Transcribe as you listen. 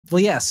Well,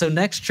 yeah. So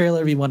next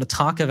trailer we want to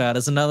talk about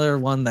is another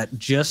one that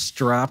just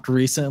dropped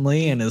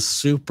recently and is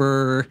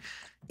super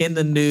in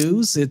the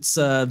news. It's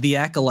The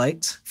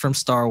Acolyte from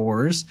Star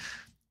Wars.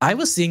 I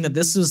was seeing that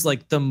this was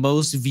like the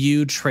most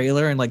viewed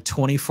trailer in like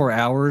 24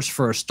 hours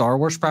for a Star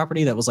Wars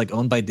property that was like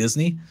owned by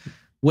Disney,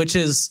 which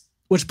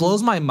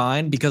blows my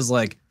mind because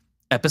like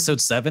Episode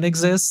 7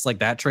 exists, like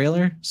that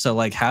trailer. So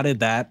like, how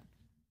did that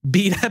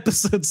beat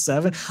Episode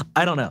 7?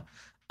 I don't know.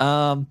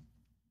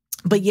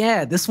 But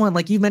yeah, this one,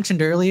 like you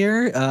mentioned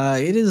earlier,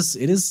 it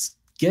is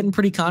getting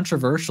pretty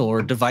controversial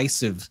or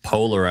divisive,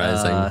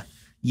 polarizing.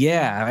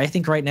 Yeah, I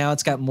think right now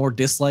it's got more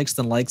dislikes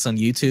than likes on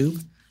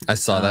YouTube. I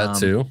saw that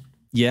too.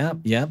 Yeah.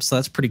 So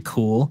that's pretty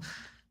cool.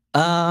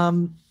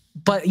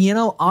 But you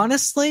know,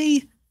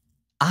 honestly,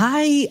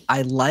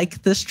 I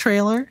like this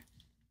trailer.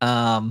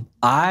 I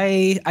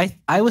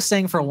was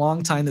saying for a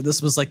long time that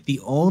this was like the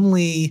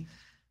only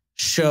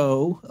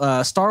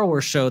show, Star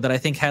Wars show that I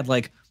think had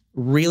like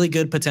really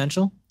good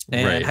potential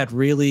and had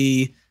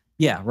really,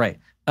 right.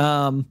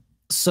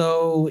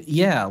 So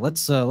yeah,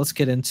 let's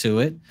get into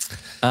it.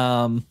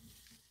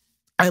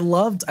 I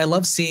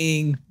love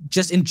seeing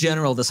just in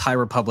general this High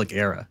Republic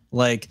era.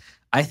 Like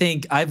I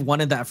think I've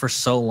wanted that for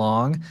so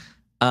long.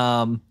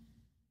 I'm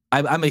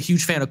a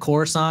huge fan of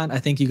Coruscant. I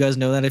think you guys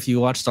know that if you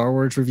watch Star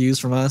Wars reviews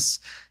from us.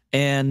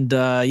 And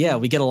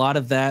we get a lot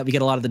of that. We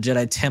get a lot of the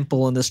Jedi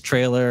Temple in this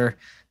trailer.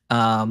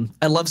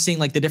 I love seeing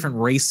like the different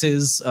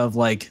races of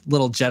like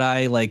little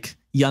Jedi like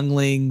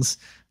younglings.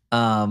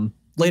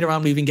 Later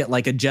on, we even get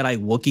like a Jedi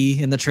Wookiee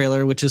in the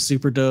trailer, which is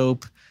super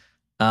dope.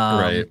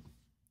 Right.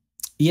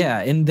 Yeah,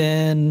 and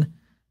then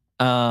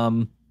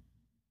I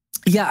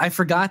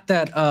forgot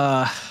that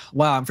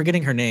I'm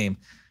forgetting her name.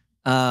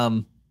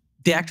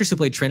 The actress who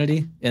played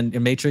Trinity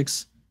in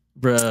Matrix.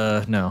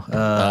 I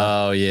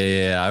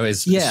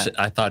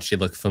thought she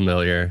looked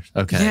familiar.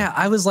 Okay. Yeah,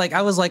 I was like,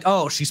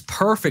 oh, she's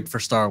perfect for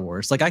Star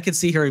Wars. Like I could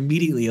see her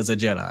immediately as a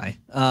Jedi.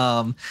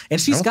 And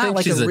she's got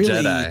like a really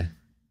Jedi.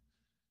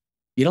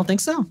 You don't think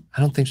so?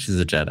 I don't think she's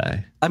a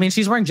Jedi. I mean,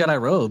 she's wearing Jedi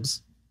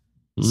robes.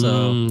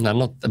 So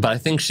but I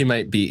think she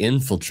might be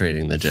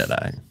infiltrating the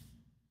Jedi.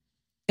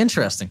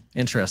 Interesting.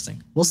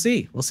 We'll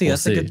see.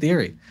 That's a good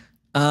theory.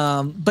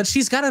 But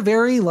she's got a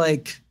very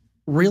like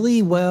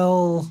really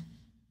well,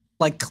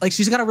 like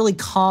she's got a really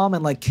calm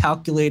and like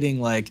calculating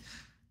like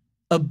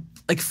a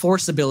like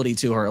force ability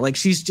to her. Like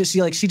she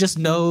just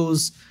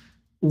knows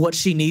what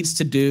she needs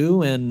to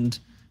do. And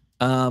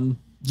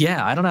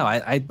I don't know.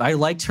 I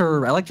liked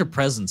her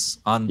presence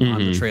on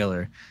the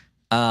trailer.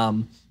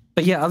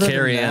 But yeah, other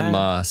than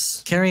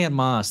that, Carrie-Anne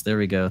Moss. There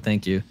we go.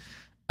 Thank you.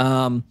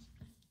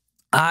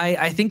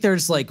 I think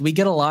there's like we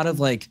get a lot of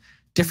like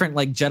different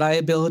like Jedi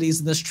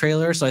abilities in this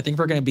trailer, so I think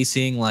we're going to be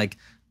seeing like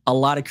a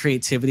lot of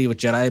creativity with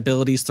Jedi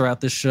abilities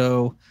throughout this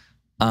show.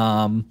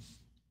 I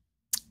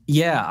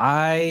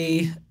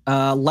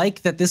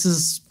like that this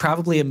is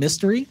probably a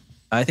mystery.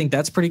 I think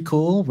that's pretty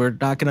cool. We're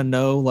not going to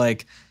know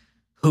like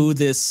who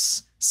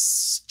this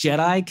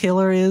Jedi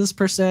killer is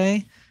per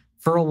se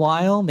for a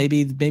while.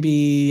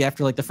 Maybe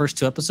after like the first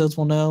 2 episodes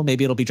we'll know.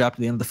 Maybe it'll be dropped at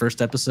the end of the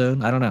first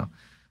episode. I don't know.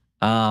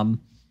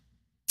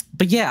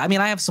 But yeah, I mean,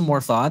 I have some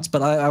more thoughts,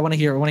 but I want to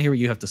hear what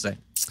you have to say.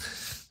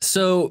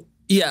 So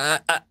yeah,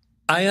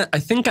 I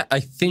think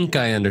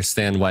I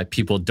understand why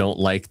people don't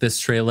like this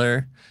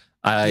trailer.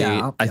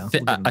 I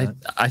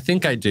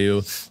think I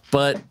do,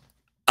 but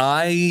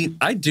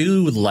I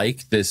do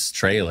like this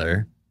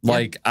trailer. Yeah.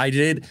 Like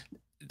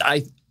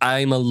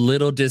I'm a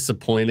little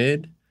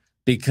disappointed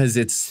because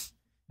it's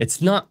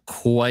not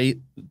quite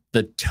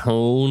the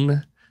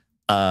tone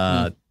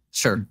that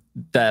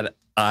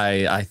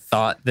I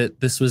thought that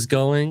this was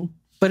going.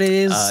 But it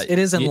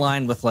is in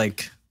line with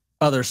like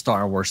other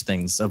Star Wars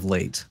things of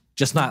late.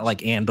 Just not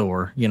like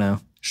Andor, you know.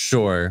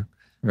 Sure.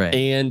 Right.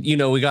 And you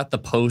know, we got the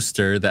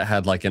poster that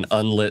had like an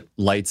unlit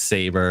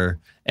lightsaber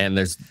and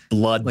there's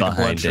blood like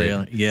behind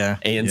it. Yeah.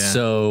 And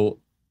so,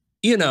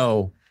 you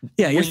know,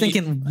 yeah, you're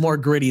thinking more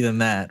gritty than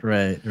that.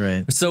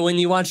 Right. So when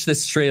you watch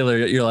this trailer,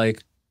 you're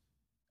like,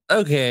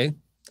 okay.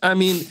 I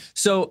mean,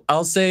 so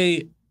I'll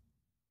say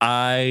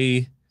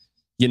I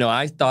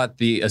thought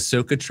the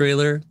Ahsoka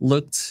trailer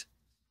looked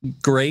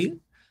great.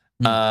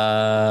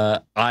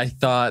 I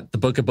thought the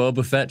Book of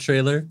Boba Fett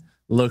trailer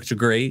looked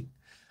great.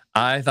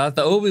 I thought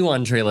the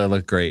Obi-Wan trailer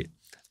looked great.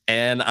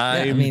 And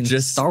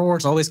Star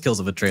Wars always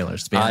kills with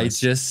trailers, to be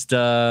honest.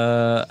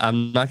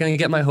 I'm not going to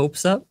get my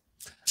hopes up.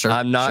 Sure,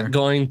 I'm not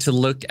going to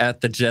look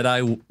at the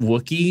Jedi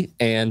Wookiee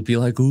and be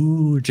like,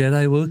 ooh,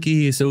 Jedi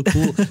Wookiee is so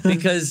cool.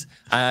 Because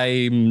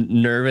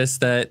I'm nervous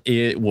that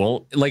it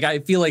won't. Like, I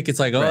feel like it's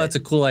like, oh, that's a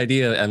cool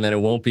idea. And then it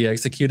won't be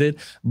executed.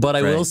 But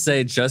I will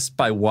say, just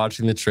by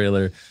watching the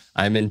trailer,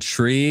 I'm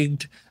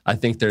intrigued. I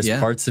think there's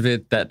parts of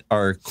it that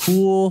are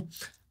cool.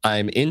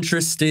 I'm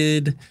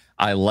interested.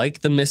 I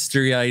like the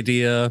mystery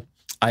idea.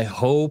 I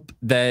hope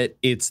that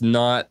it's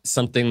not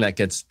something that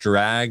gets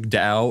dragged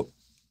out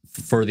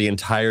for the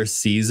entire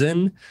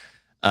season.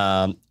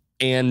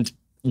 And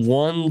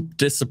one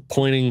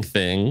disappointing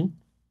thing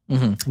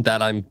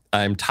that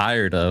I'm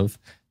tired of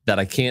that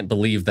I can't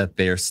believe that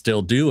they're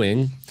still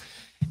doing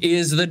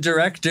is the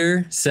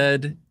director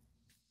said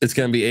it's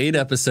going to be 8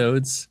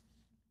 episodes.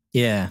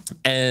 Yeah.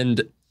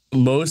 And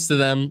most of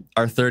them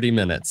are 30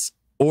 minutes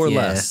or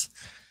less.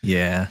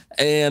 Yeah.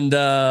 And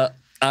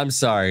I'm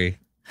sorry.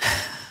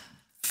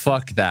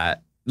 Fuck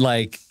that.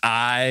 Like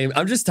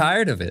I'm just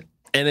tired of it.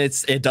 And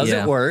it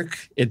doesn't work.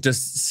 It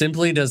just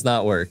simply does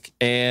not work.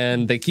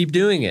 And they keep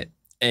doing it.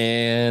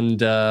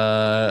 And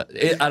I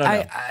don't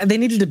know. They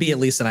needed to be at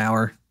least an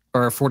hour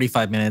or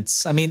 45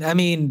 minutes. I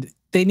mean,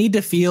 they need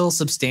to feel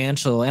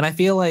substantial. And I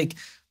feel like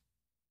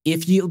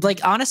if you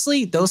like,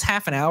 honestly, those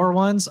half an hour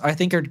ones, I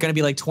think are going to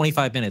be like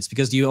 25 minutes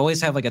because you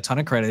always have like a ton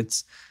of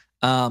credits.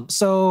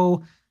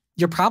 So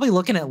you're probably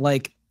looking at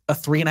like a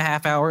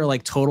 3.5 hour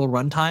like total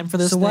runtime for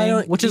this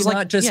thing, which is like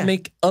not just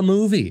make a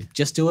movie,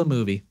 just do a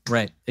movie.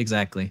 Right.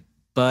 Exactly.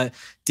 But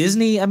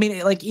Disney, I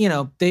mean, like, you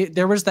know,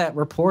 there was that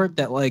report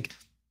that like,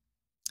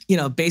 you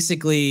know,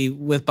 basically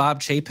with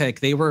Bob Chapek,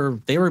 they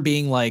were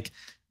being like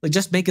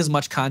just make as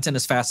much content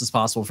as fast as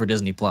possible for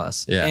Disney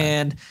Plus. Yeah.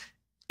 And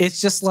it's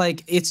just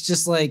like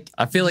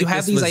I feel like you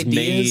have this was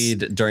ideas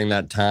made during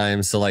that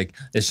time, so like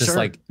it's just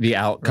like the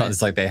outcome.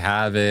 It's like they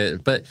have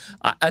it, but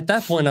at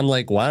that point, I'm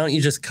like, why don't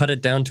you just cut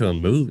it down to a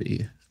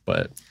movie?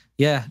 But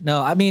yeah,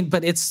 no, I mean,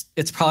 but it's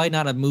probably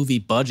not a movie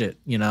budget,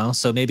 you know,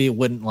 so maybe it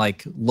wouldn't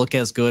like look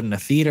as good in a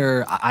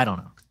theater. I don't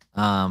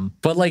know.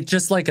 But like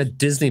just like a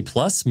Disney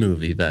Plus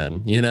movie,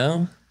 then, you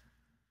know?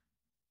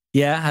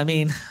 Yeah, I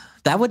mean,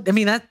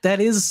 that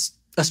is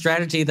a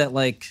strategy that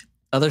like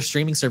other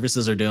streaming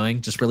services are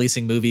doing, just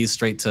releasing movies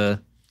straight to,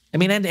 I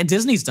mean, and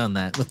Disney's done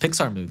that with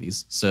Pixar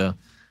movies. So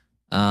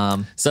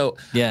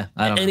yeah,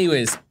 I don't know.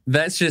 Anyways,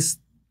 that's just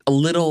a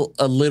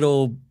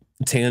little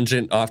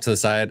tangent off to the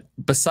side.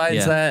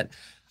 Besides that,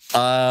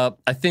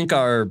 I think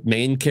our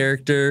main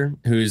character,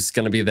 who's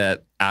going to be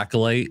that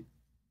Acolyte,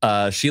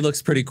 she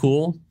looks pretty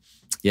cool.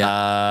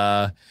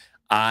 Yeah.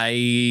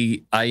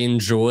 I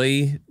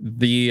enjoy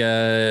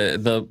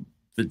the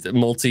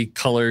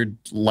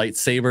multicolored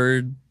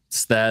lightsabers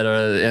that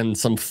and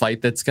some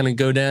fight that's gonna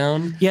go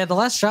down. Yeah, the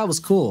last shot was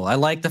cool. I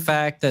like the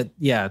fact that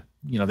you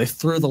know, they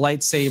threw the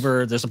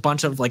lightsaber. There's a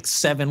bunch of like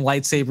 7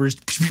 lightsabers,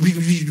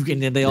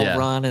 and then they all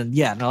run. And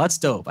no, that's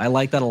dope. I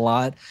like that a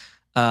lot.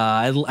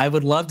 I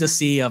would love to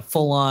see a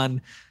full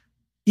on.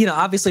 You know,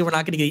 obviously we're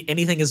not going to get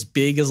anything as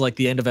big as like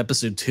the end of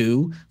episode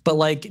 2, but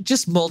like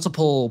just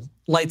multiple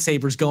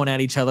lightsabers going at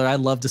each other.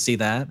 I'd love to see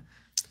that.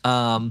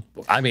 I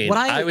mean,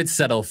 I would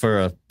settle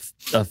for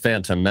a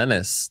Phantom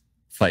Menace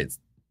fight,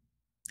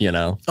 you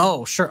know?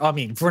 Oh, sure. I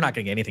mean, we're not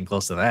going to get anything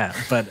close to that,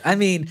 but I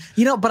mean,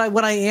 you know, but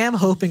what I am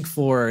hoping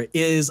for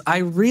is I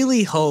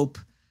really hope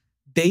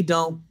they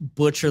don't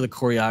butcher the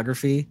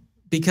choreography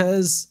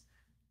because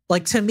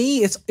like, to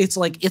me, it's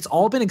like, it's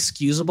all been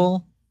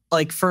excusable.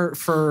 Like for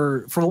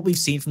what we've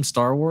seen from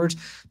Star Wars,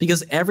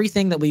 because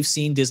everything that we've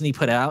seen Disney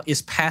put out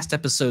is past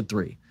episode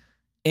 3.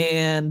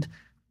 And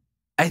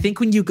I think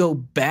when you go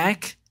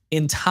back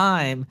in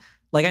time,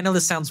 like, I know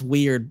this sounds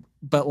weird,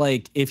 but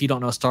like, if you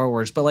don't know Star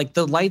Wars, but like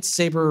the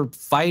lightsaber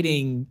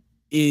fighting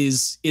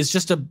is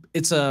just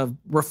it's a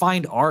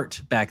refined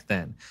art back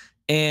then.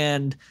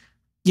 And,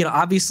 you know,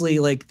 obviously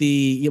like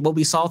what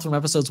we saw from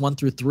episodes 1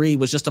 through 3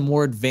 was just a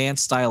more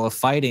advanced style of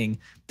fighting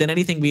than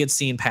anything we had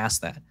seen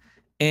past that.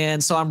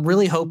 And so I'm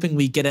really hoping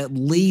we get at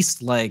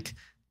least like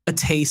a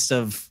taste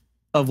of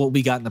what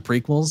we got in the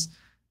prequels.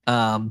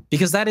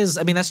 Because that is,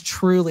 I mean, that's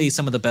truly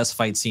some of the best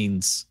fight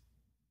scenes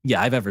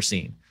I've ever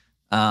seen.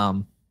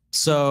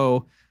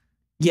 So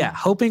yeah,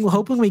 hoping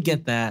we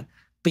get that.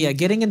 But yeah,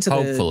 getting into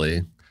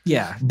hopefully.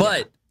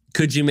 But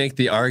could you make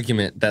the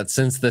argument that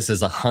since this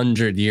is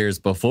 100 years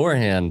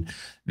beforehand,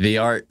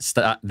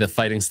 the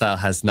fighting style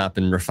has not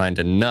been refined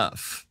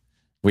enough?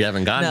 We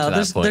haven't gotten to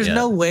that point yet. There's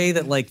no way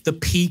that like the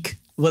peak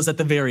was at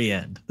the very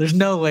end. There's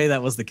no way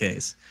that was the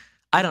case.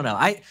 I don't know.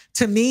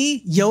 To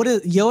me,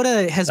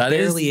 Yoda has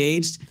barely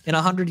aged in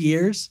 100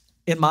 years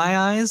in my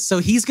eyes. So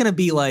he's going to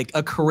be like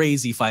a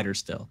crazy fighter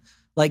still.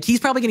 Like he's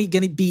probably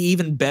going to be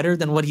even better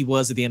than what he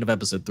was at the end of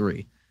episode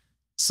 3.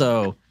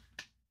 So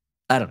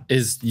I don't know.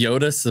 Is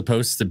Yoda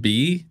supposed to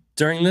be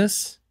during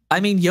this?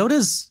 I mean,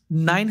 Yoda's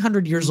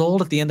 900 years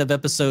old at the end of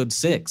episode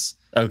 6.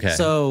 Okay.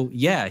 So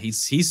yeah,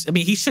 he's. I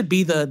mean, he should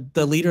be the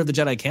leader of the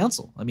Jedi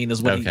Council. I mean,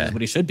 is what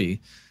he should be.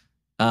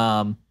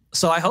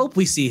 So I hope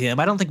we see him.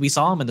 I don't think we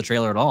saw him in the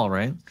trailer at all,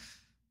 right?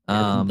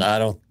 I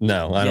don't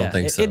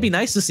think so. It'd be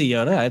nice to see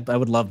Yoda. I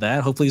would love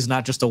that. Hopefully he's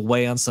not just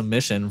away on some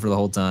mission for the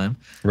whole time.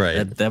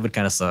 Right. That would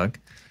kind of suck.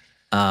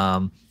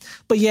 But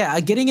yeah,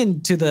 getting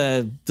into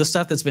the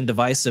stuff that's been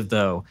divisive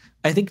though,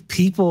 I think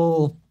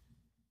people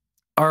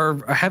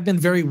have been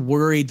very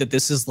worried that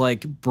this is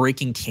like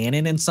breaking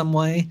canon in some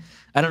way.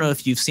 I don't know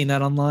if you've seen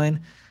that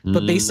online,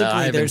 but basically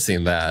I haven't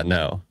seen that.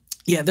 No.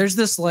 Yeah, there's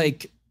this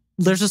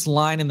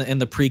line in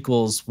the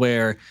prequels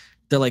where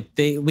they're like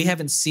we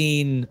haven't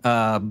seen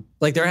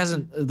like there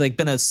hasn't like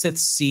been a Sith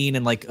scene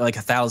in like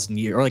 1,000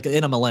 years or like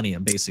in a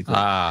millennium basically.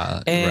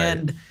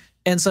 And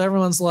so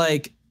everyone's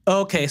like,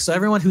 okay, so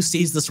everyone who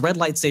sees this red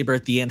lightsaber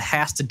at the end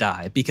has to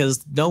die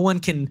because no one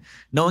can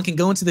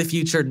go into the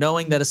future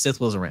knowing that a Sith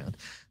was around.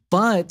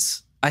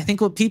 But I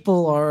think what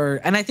people are,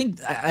 and I think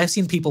I've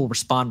seen people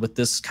respond with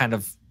this type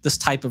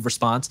of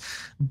response,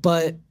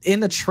 but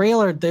in the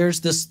trailer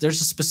there's a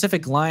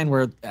specific line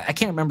where I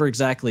can't remember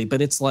exactly,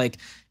 but it's like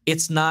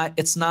it's not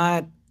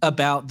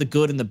about the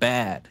good and the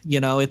bad.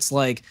 It's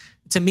like,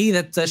 to me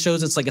that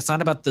shows it's like it's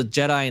not about the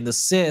Jedi and the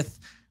Sith,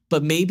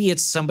 but maybe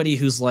it's somebody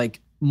who's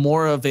like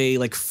more of a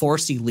like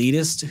Force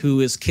elitist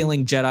who is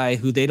killing Jedi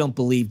who they don't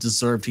believe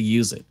deserve to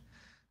use it.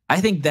 I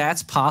think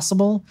that's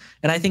possible,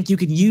 and I think you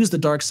can use the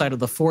dark side of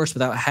the Force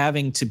without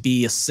having to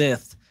be a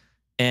Sith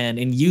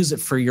and use it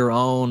for your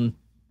own,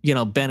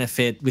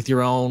 benefit with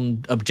your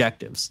own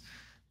objectives.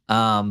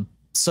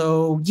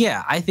 So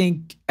yeah, I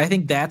think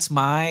that's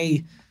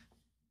my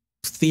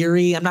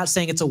theory. I'm not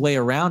saying it's a way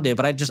around it,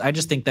 but I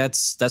just think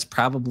that's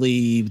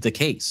probably the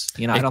case.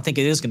 I don't think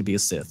it is going to be a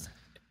Sith.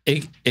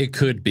 It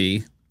could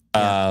be.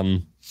 Yeah.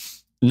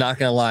 Not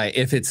gonna lie,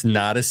 if it's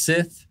not a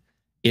Sith,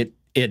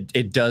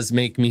 it does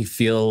make me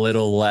feel a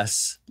little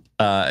less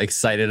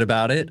excited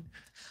about it.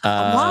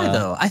 Why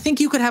though? I think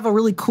you could have a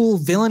really cool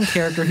villain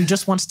character who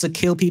just wants to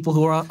kill people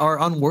who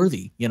are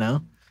unworthy.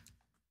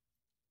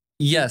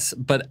 Yes,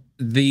 but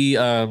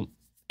and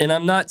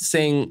I'm not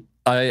saying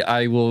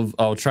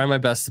I'll try my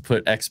best to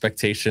put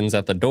expectations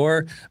at the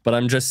door, but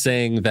I'm just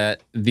saying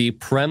that the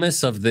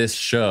premise of this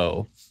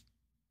show,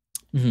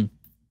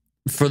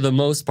 for the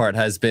most part,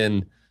 has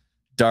been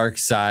dark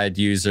side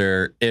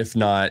user, if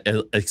not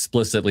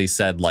explicitly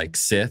said like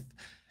Sith.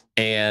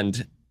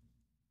 And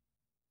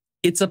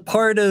it's a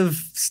part of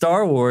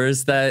Star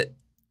Wars that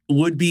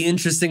would be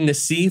interesting to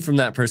see from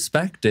that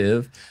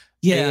perspective.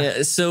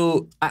 Yeah.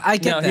 So I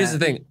get that. Here's the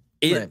thing.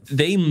 Right.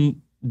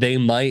 They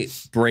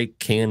might break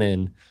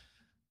canon.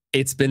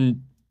 It's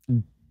been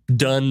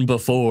done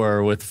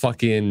before with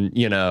fucking,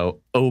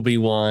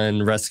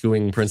 Obi-Wan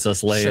rescuing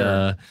Princess Leia.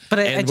 Sure. But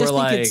I just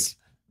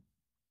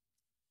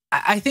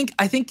think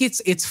I think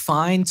it's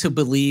fine to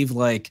believe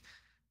like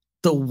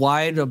the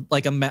wide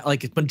like a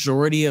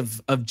majority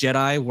of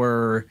Jedi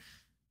were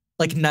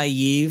like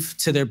naive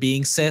to there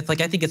being Sith.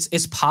 Like I think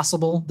it's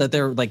possible that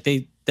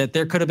that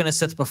there could have been a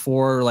Sith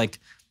before like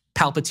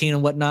Palpatine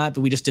and whatnot,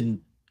 but they just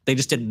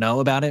didn't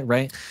know about it,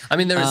 right? I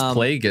mean, there was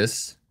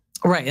Plagueis.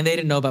 Right, and they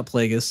didn't know about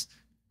Plagueis.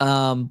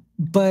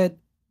 But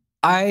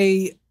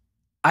I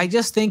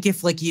just think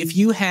if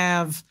you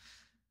have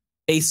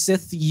a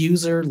Sith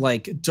user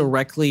like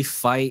directly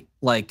fight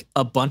like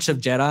a bunch of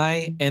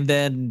Jedi, and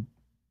then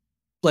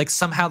like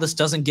somehow this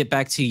doesn't get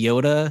back to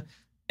Yoda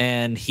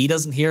and he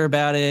doesn't hear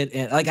about it,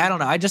 and like I don't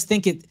know, I just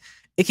think it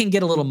can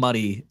get a little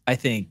muddy, I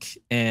think,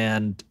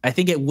 and I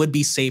think it would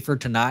be safer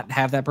to not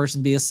have that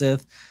person be a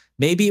Sith.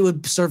 Maybe it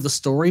would serve the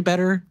story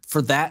better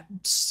for that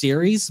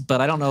series,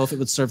 but I don't know if it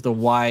would serve the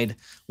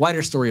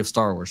wider story of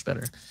Star Wars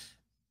better.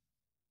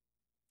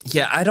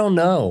 Yeah, I don't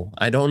know.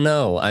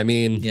 I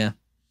mean, yeah.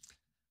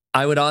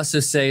 I would also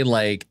say,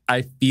 like,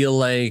 I feel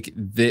like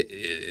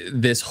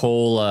this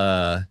whole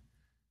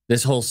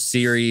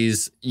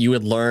series, you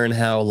would learn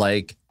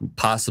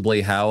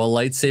possibly how a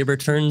lightsaber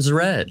turns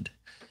red.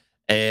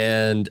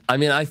 And I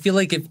mean, I feel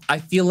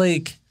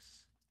like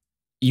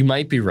you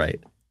might be right,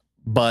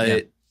 but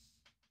yeah.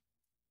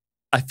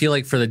 I feel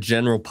like for the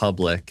general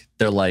public,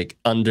 they're like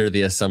under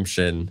the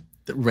assumption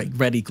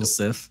red equals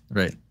Sith,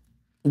 right?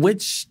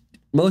 Which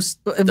most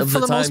of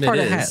the time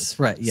it is,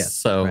 right? Yeah.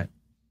 So, right.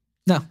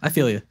 No, I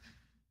feel you.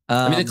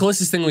 I mean, the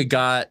closest thing we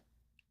got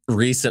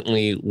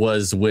recently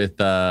was with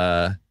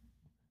Balin,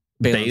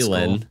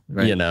 right?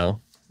 And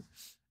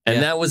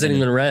that wasn't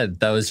even red.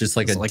 That was just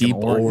like a deep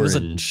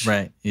orange.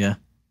 Right, yeah.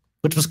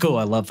 Which was cool.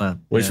 I love that.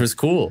 Which was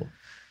cool.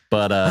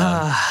 But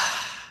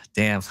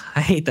damn,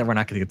 I hate that we're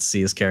not going to get to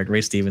see his character,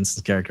 Ray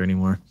Stevenson's character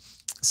anymore.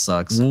 It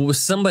sucks.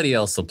 Somebody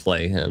else will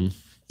play him.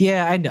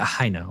 Yeah,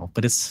 I know,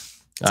 but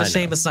it's a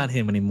shame it's not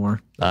him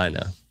anymore. I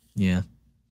know. Yeah.